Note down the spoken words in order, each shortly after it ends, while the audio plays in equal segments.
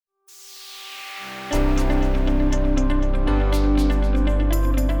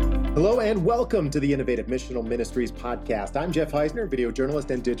and welcome to the Innovative Missional Ministries podcast. I'm Jeff Heisner, video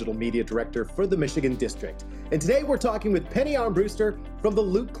journalist and digital media director for the Michigan District. And today we're talking with Penny Armbruster from the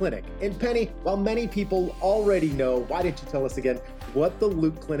Luke Clinic. And Penny, while many people already know, why don't you tell us again what the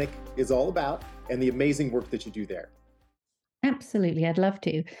Luke Clinic is all about and the amazing work that you do there? Absolutely, I'd love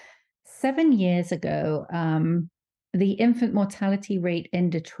to. 7 years ago, the infant mortality rate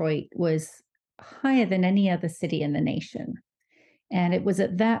in Detroit was higher than any other city in the nation. And it was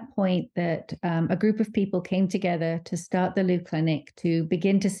at that point that a group of people came together to start the Luke Clinic to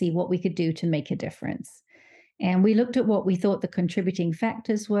begin to see what we could do to make a difference. And we looked at what we thought the contributing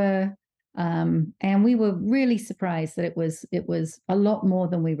factors were, and we were really surprised that it was a lot more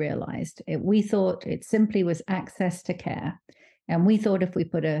than we realized. We thought it simply was access to care. And we thought if we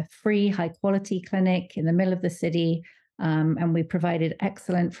put a free, high-quality clinic in the middle of the city, and we provided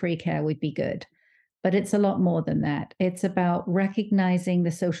excellent free care, we'd be good. But it's a lot more than that. It's about recognizing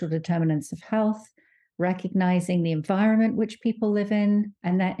the social determinants of health, recognizing the environment which people live in.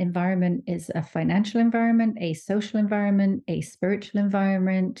 And that environment is a financial environment, a social environment, a spiritual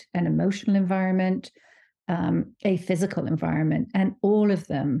environment, an emotional environment, a physical environment. And all of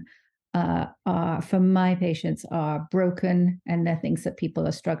them for my patients, are broken, and they're things that people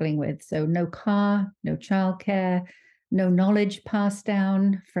are struggling with. So no car, no childcare, no knowledge passed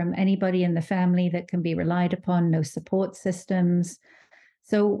down from anybody in the family that can be relied upon, no support systems.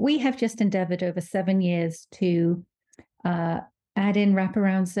 So we have just endeavored over 7 years to add in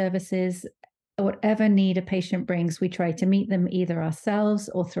wraparound services. Whatever need a patient brings, we try to meet them either ourselves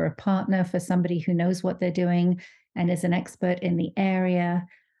or through a partner for somebody who knows what they're doing and is an expert in the area.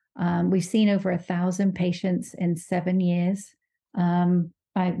 We've seen over 1,000 patients in 7 years.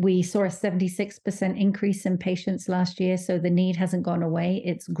 We saw a 76% increase in patients last year, so the need hasn't gone away,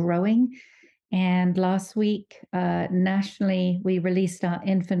 it's growing. And last week, nationally, we released our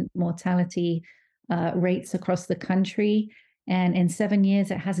infant mortality rates across the country. And in 7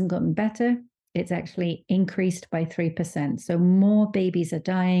 years, it hasn't gotten better. It's actually increased by 3%. So more babies are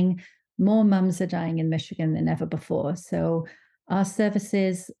dying, more mums are dying in Michigan than ever before. So our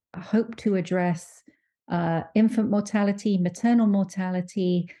services hope to address infant mortality, maternal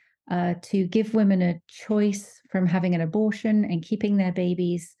mortality, to give women a choice from having an abortion and keeping their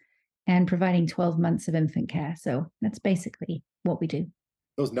babies, and providing 12 months of infant care. So that's basically what we do.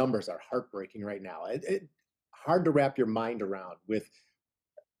 Those numbers are heartbreaking right now. Hard to wrap your mind around with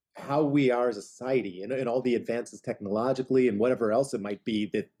how we are as a society and all the advances technologically and whatever else it might be,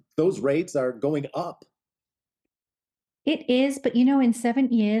 that those rates are going up. It is, but in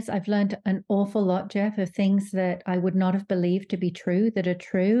 7 years, I've learned an awful lot, Jeff, of things that I would not have believed to be true that are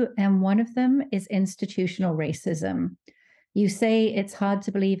true. And one of them is institutional racism. You say it's hard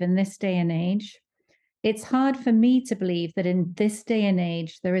to believe in this day and age. It's hard for me to believe that in this day and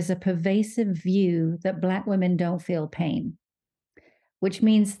age, there is a pervasive view that Black women don't feel pain, which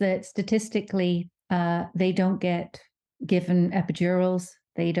means that statistically, they don't get given epidurals,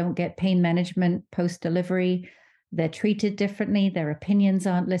 they don't get pain management post-delivery. They're treated differently. Their opinions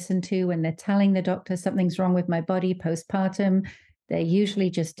aren't listened to. When they're telling the doctor something's wrong with my body postpartum, they're usually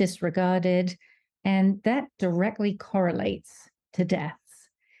just disregarded. And that directly correlates to deaths.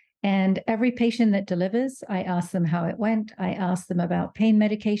 And every patient that delivers, I ask them how it went. I ask them about pain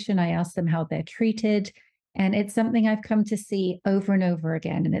medication. I ask them how they're treated. And it's something I've come to see over and over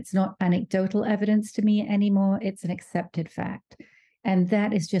again. And it's not anecdotal evidence to me anymore. It's an accepted fact. And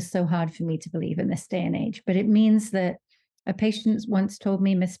that is just so hard for me to believe in this day and age. But it means that a patient once told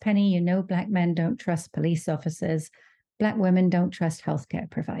me, Miss Penny, Black men don't trust police officers. Black women don't trust healthcare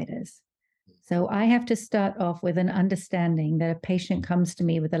providers. So I have to start off with an understanding that a patient comes to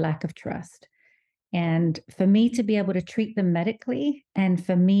me with a lack of trust. And for me to be able to treat them medically, and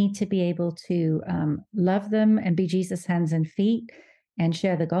for me to be able to love them and be Jesus' hands and feet, and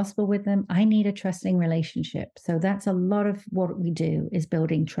share the gospel with them, I need a trusting relationship. So that's a lot of what we do, is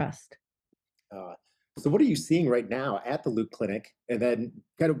building trust. So what are you seeing right now at the Luke Clinic? And then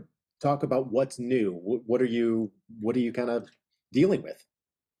kind of talk about what's new. What are you kind of dealing with?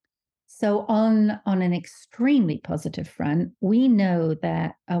 So on an extremely positive front, we know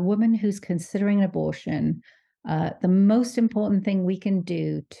that a woman who's considering an abortion, the most important thing we can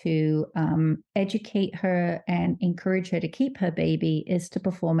do to educate her and encourage her to keep her baby is to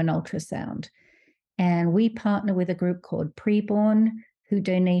perform an ultrasound. And we partner with a group called Preborn, who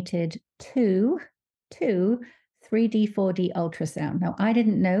donated two 3D, 4D ultrasound. Now, I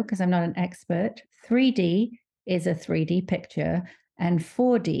didn't know, because I'm not an expert. 3D is a 3D picture, and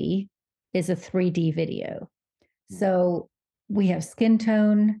 4D is a 3D video. So we have skin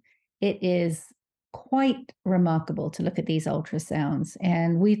tone. It is quite remarkable to look at these ultrasounds.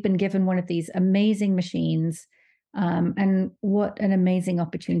 And we've been given one of these amazing machines. And what an amazing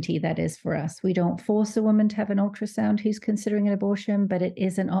opportunity that is for us. We don't force a woman to have an ultrasound who's considering an abortion, but it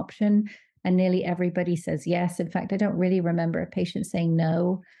is an option. And nearly everybody says yes. In fact, I don't really remember a patient saying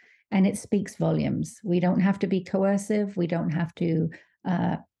no. And it speaks volumes. We don't have to be coercive. We don't have to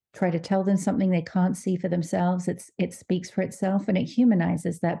try to tell them something they can't see for themselves. It speaks for itself, and it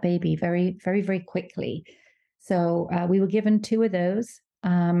humanizes that baby very, very, very quickly. So we were given 2 of those.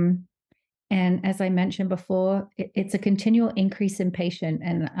 And as I mentioned before, it's a continual increase in patient.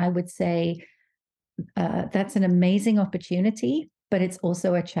 And I would say that's an amazing opportunity, but it's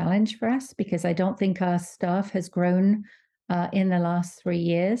also a challenge for us because I don't think our staff has grown in the last 3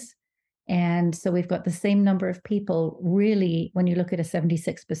 years. And so we've got the same number of people. Really, when you look at a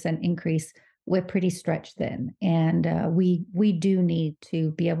 76% increase, we're pretty stretched thin. And we do need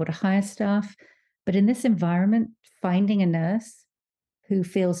to be able to hire staff. But in this environment, finding a nurse who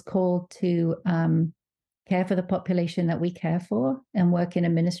feels called to care for the population that we care for and work in a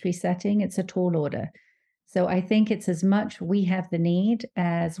ministry setting, it's a tall order. So I think it's as much we have the need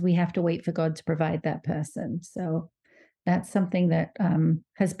as we have to wait for God to provide that person. So that's something that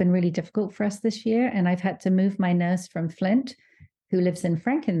has been really difficult for us this year. And I've had to move my nurse from Flint, who lives in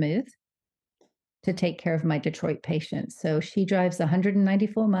Frankenmuth, to take care of my Detroit patients. So she drives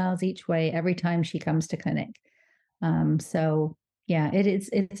 194 miles each way every time she comes to clinic. So yeah,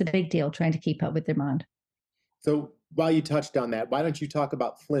 it's a big deal trying to keep up with demand. So while you touched on that, why don't you talk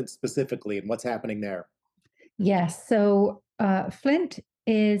about Flint specifically and what's happening there? Yes. So Flint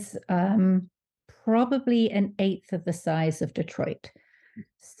is probably an eighth of the size of Detroit.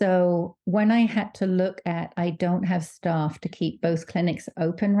 So when I had to look at, I don't have staff to keep both clinics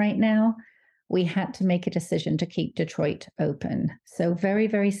open right now, we had to make a decision to keep Detroit open. So very,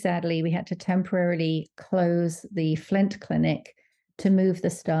 very sadly, we had to temporarily close the Flint clinic to move the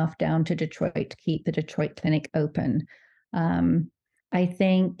staff down to Detroit to keep the Detroit clinic open. I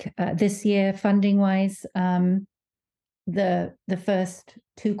think this year, funding-wise, the first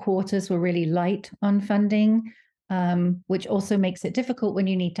 2 quarters were really light on funding, which also makes it difficult when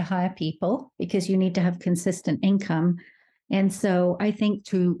you need to hire people because you need to have consistent income. And so I think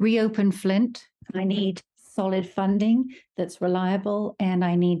to reopen Flint, I need solid funding that's reliable, and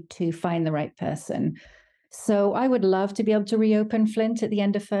I need to find the right person. So I would love to be able to reopen Flint at the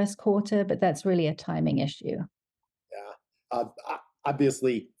end of first quarter, but that's really a timing issue. Yeah.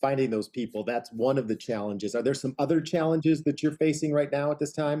 Obviously, finding those people, that's one of the challenges. Are there some other challenges that you're facing right now at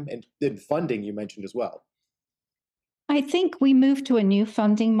this time? And funding, you mentioned as well. I think we moved to a new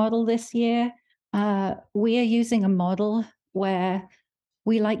funding model this year. We are using a model where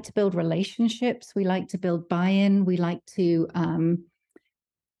we like to build relationships. We like to build buy-in. We like to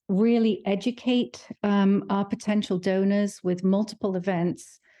really educate our potential donors with multiple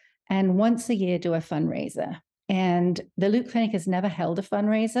events, and once a year do a fundraiser. And the Lute Clinic has never held a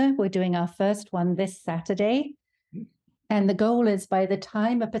fundraiser. We're doing our first one this Saturday. And the goal is by the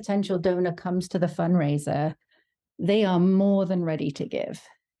time a potential donor comes to the fundraiser, they are more than ready to give.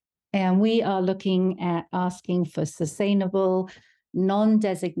 And we are looking at asking for sustainable,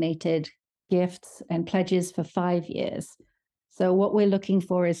 non-designated gifts and pledges for 5 years. So what we're looking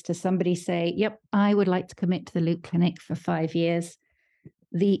for is to somebody say, yep, I would like to commit to the Lute Clinic for 5 years.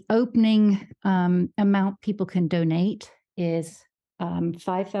 The opening amount people can donate is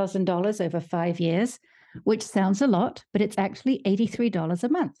 $5,000 over 5 years, which sounds a lot, but it's actually $83 a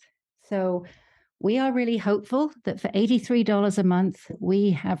month. So we are really hopeful that for $83 a month,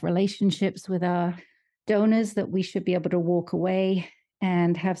 we have relationships with our donors that we should be able to walk away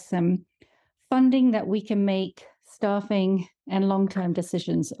and have some funding that we can make staffing and long-term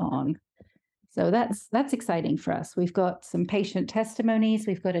decisions on. So that's exciting for us. We've got some patient testimonies.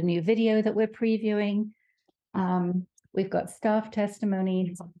 We've got a new video that we're previewing. We've got staff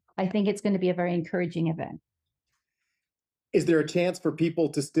testimonies. I think it's going to be a very encouraging event. Is there a chance for people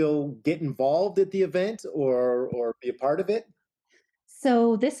to still get involved at the event or be a part of it?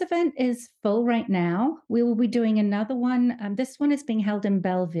 So this event is full right now. We will be doing another one. This one is being held in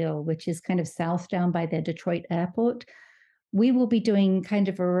Belleville, which is kind of south down by the Detroit airport. We will be doing kind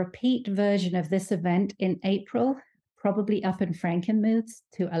of a repeat version of this event in April, probably up in Frankenmuth,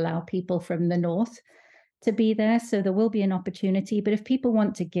 to allow people from the north to be there. So there will be an opportunity. But if people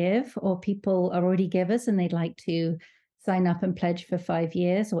want to give, or people are already givers and they'd like to sign up and pledge for 5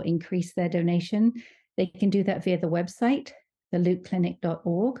 years or increase their donation, they can do that via the website,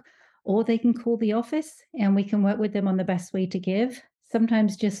 theluteclinic.org, or they can call the office and we can work with them on the best way to give.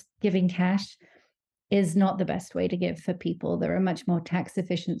 Sometimes just giving cash is not the best way to give for people. There are much more tax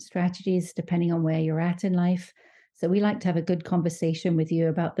efficient strategies depending on where you're at in life. So we like to have a good conversation with you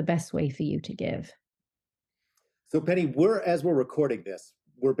about the best way for you to give. So Penny, as we're recording this,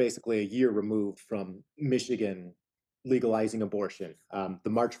 we're basically a year removed from Michigan legalizing abortion. The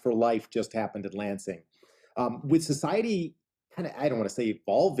March for Life just happened in Lansing. With society kind of, I don't want to say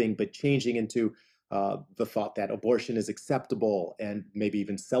evolving, but changing into the thought that abortion is acceptable and maybe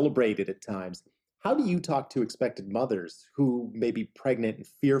even celebrated at times. How do you talk to expected mothers who may be pregnant and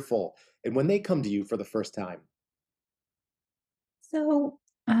fearful, and when they come to you for the first time? So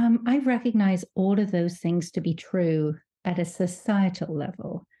I recognize all of those things to be true at a societal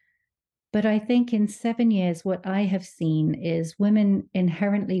level. But I think in 7 years, what I have seen is women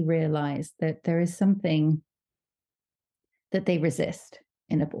inherently realize that there is something that they resist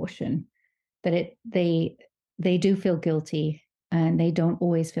in abortion, that they do feel guilty and they don't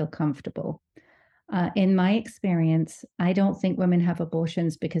always feel comfortable. In my experience, I don't think women have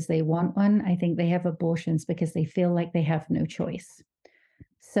abortions because they want one. I think they have abortions because they feel like they have no choice.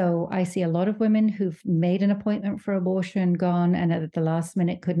 So I see a lot of women who've made an appointment for abortion, gone, and at the last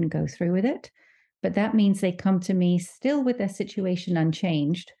minute couldn't go through with it. But that means they come to me still with their situation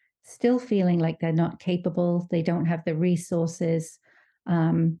unchanged, still feeling like they're not capable, they don't have the resources,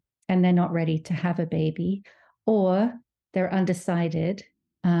 and they're not ready to have a baby, or they're undecided.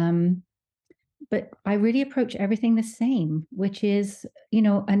 But I really approach everything the same, which is,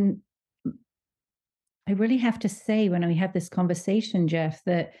 and I really have to say when we have this conversation, Jeff,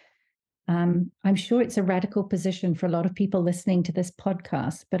 that I'm sure it's a radical position for a lot of people listening to this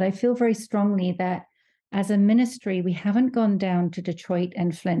podcast, but I feel very strongly that as a ministry, we haven't gone down to Detroit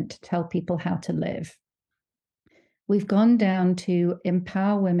and Flint to tell people how to live. We've gone down to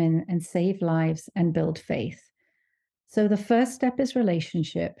empower women and save lives and build faith. So the first step is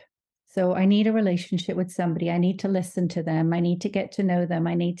relationship. So I need a relationship with somebody. I need to listen to them. I need to get to know them.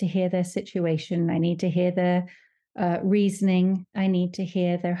 I need to hear their situation. I need to hear their reasoning. I need to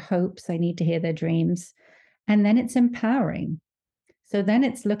hear their hopes. I need to hear their dreams. And then it's empowering. So then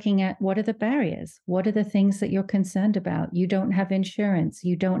it's looking at what are the barriers? What are the things that you're concerned about? You don't have insurance.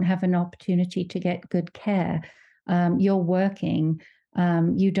 You don't have an opportunity to get good care. You're working.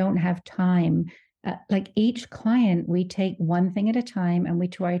 You don't have time. Like each client, we take one thing at a time and we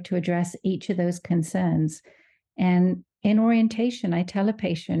try to address each of those concerns. And in orientation, I tell a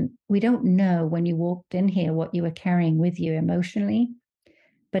patient, we don't know when you walked in here what you were carrying with you emotionally,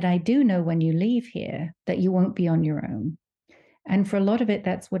 but I do know when you leave here that you won't be on your own. And for a lot of it,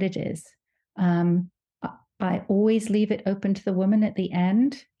 that's what it is. I always leave it open to the woman at the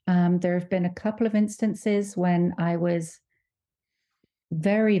end. There have been a couple of instances when I was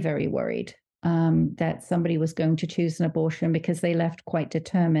very, very worried that somebody was going to choose an abortion because they left quite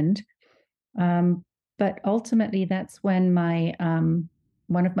determined. But ultimately, that's when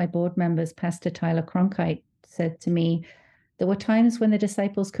one of my board members, Pastor Tyler Cronkite, said to me, there were times when the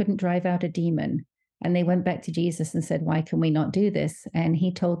disciples couldn't drive out a demon. And they went back to Jesus and said, why can we not do this? And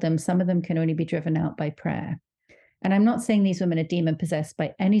he told them, some of them can only be driven out by prayer. And I'm not saying these women are demon possessed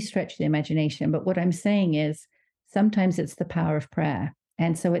by any stretch of the imagination, but what I'm saying is sometimes it's the power of prayer.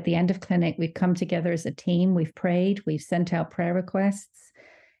 And so at the end of clinic, we've come together as a team, we've prayed, we've sent out prayer requests.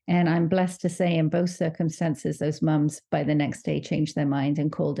 And I'm blessed to say in both circumstances, those mums by the next day changed their mind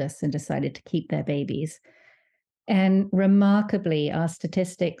and called us and decided to keep their babies. And remarkably, our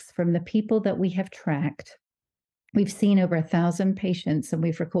statistics from the people that we have tracked, we've seen over 1,000 patients and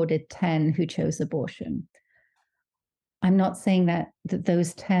we've recorded 10 who chose abortion. I'm not saying that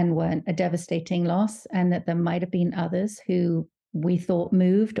those 10 weren't a devastating loss and that there might have been others who we thought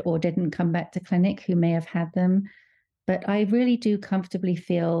moved or didn't come back to clinic who may have had them. But I really do comfortably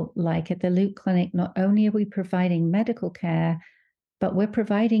feel like at the Luke Clinic, not only are we providing medical care, but we're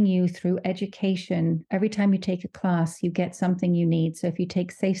providing you through education. Every time you take a class, you get something you need. So if you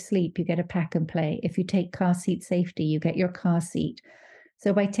take Safe Sleep, you get a pack and play. If you take car seat safety, you get your car seat.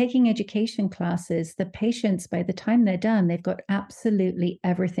 So by taking education classes, the patients, by the time they're done, they've got absolutely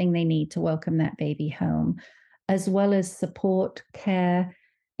everything they need to welcome that baby home, as well as support, care.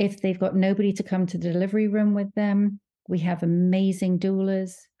 If they've got nobody to come to the delivery room with them, we have amazing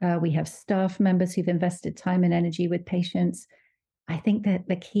doulas. We have staff members who've invested time and energy with patients. I think that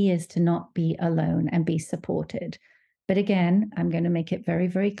the key is to not be alone and be supported. But again, I'm going to make it very,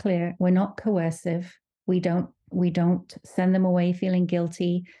 very clear. We're not coercive. We don't send them away feeling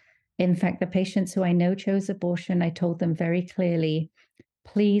guilty. In fact, the patients who I know chose abortion, I told them very clearly,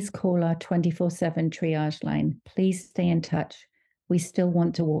 please call our 24/7 triage line. Please stay in touch. We still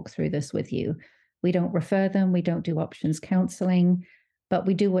want to walk through this with you. We don't refer them. We don't do options counseling. but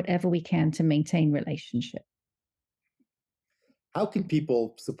we do whatever we can to maintain relationship. How can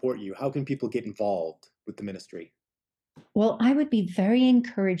people support you? How can people get involved with the ministry? Well, I would be very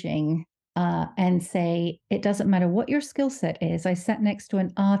encouraging and say it doesn't matter what your skill set is. I sat next to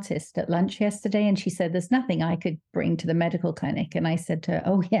an artist at lunch yesterday, and she said, "There's nothing I could bring to the medical clinic." And I said to her,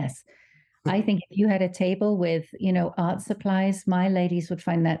 "Oh, yes. I think if you had a table with, art supplies, my ladies would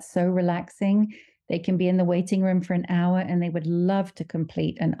find that so relaxing. They can be in the waiting room for an hour and they would love to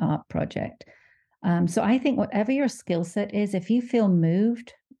complete an art project." So I think whatever your skill set is, if you feel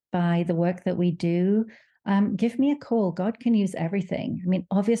moved by the work that we do, give me a call. God can use everything. I mean,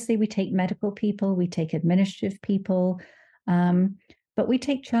 obviously, we take medical people, we take administrative people, but we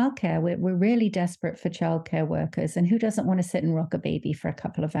take childcare. We're really desperate for childcare workers. And who doesn't want to sit and rock a baby for a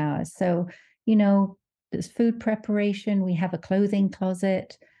couple of hours? So, there's food preparation, we have a clothing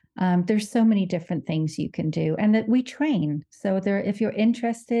closet. There's so many different things you can do, and that we train. So if you're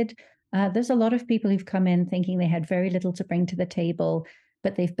interested, there's a lot of people who've come in thinking they had very little to bring to the table,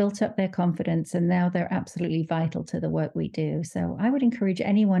 but they've built up their confidence and now they're absolutely vital to the work we do. So I would encourage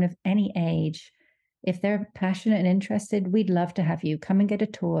anyone of any age, if they're passionate and interested, we'd love to have you come and get a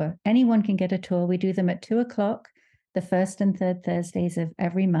tour. Anyone can get a tour. We do them at 2:00, the first and third Thursdays of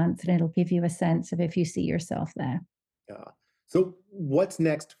every month, and it'll give you a sense of if you see yourself there. So what's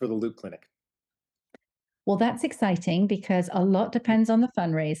next for the Luke Clinic? Well, that's exciting because a lot depends on the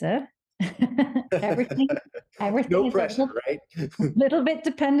fundraiser. everything No is pressure, right? a little bit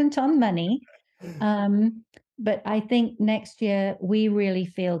dependent on money. But I think next year we really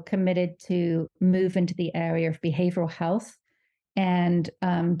feel committed to move into the area of behavioral health and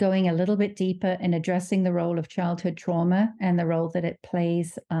going a little bit deeper in addressing the role of childhood trauma and the role that it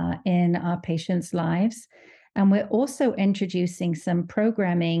plays in our patients' lives. And we're also introducing some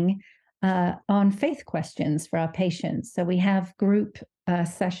programming on faith questions for our patients. So we have group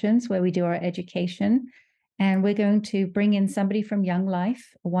sessions where we do our education, and we're going to bring in somebody from Young Life,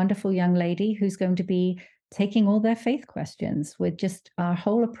 a wonderful young lady who's going to be taking all their faith questions. With just our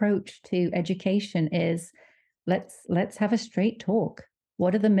whole approach to education is let's have a straight talk.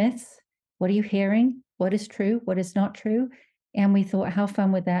 What are the myths? What are you hearing? What is true? What is not true? And we thought, how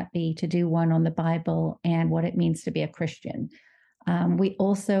fun would that be to do one on the Bible and what it means to be a Christian? We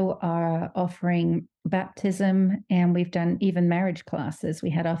also are offering baptism, and we've done even marriage classes. We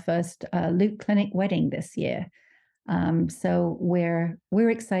had our first Luke Clinic wedding this year. So we're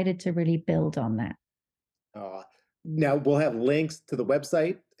excited to really build on that. Now we'll have links to the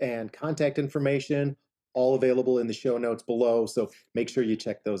website and contact information all available in the show notes below. So make sure you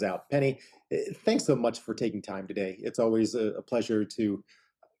check those out. Penny, thanks so much for taking time today. It's always a pleasure to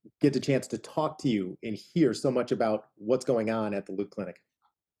get the chance to talk to you and hear so much about what's going on at the Luke Clinic.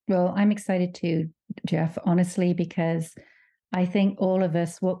 Well, I'm excited too, Jeff, honestly, because I think all of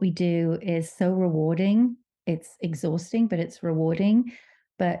us, what we do is so rewarding. It's exhausting, but it's rewarding.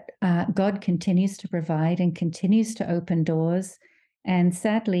 But God continues to provide and continues to open doors. And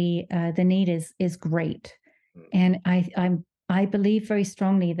sadly, the need is great. And I believe very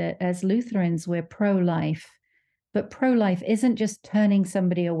strongly that as Lutherans, we're pro-life. But pro-life isn't just turning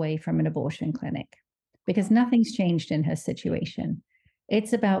somebody away from an abortion clinic, because nothing's changed in her situation.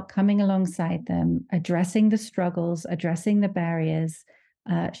 It's about coming alongside them, addressing the struggles, addressing the barriers,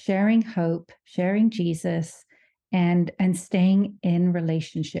 sharing hope, sharing Jesus, and staying in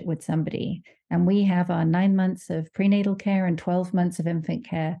relationship with somebody. And we have our 9 months of prenatal care and 12 months of infant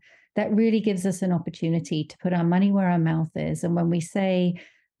care. That really gives us an opportunity to put our money where our mouth is. And when we say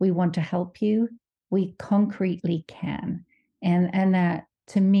we want to help you, we concretely can. And that,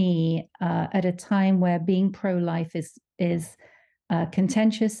 to me, at a time where being pro-life is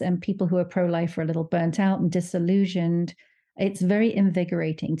contentious and people who are pro-life are a little burnt out and disillusioned, it's very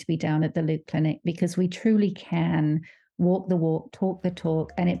invigorating to be down at the Luke Clinic, because we truly can walk the walk, talk the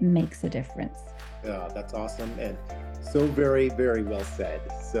talk, and it makes a difference. That's awesome, and so very, very well said.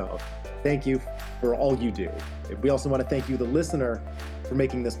 So thank you for all you do. We also want to thank you, the listener, for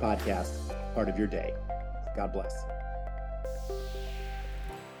making this podcast part of your day. God bless.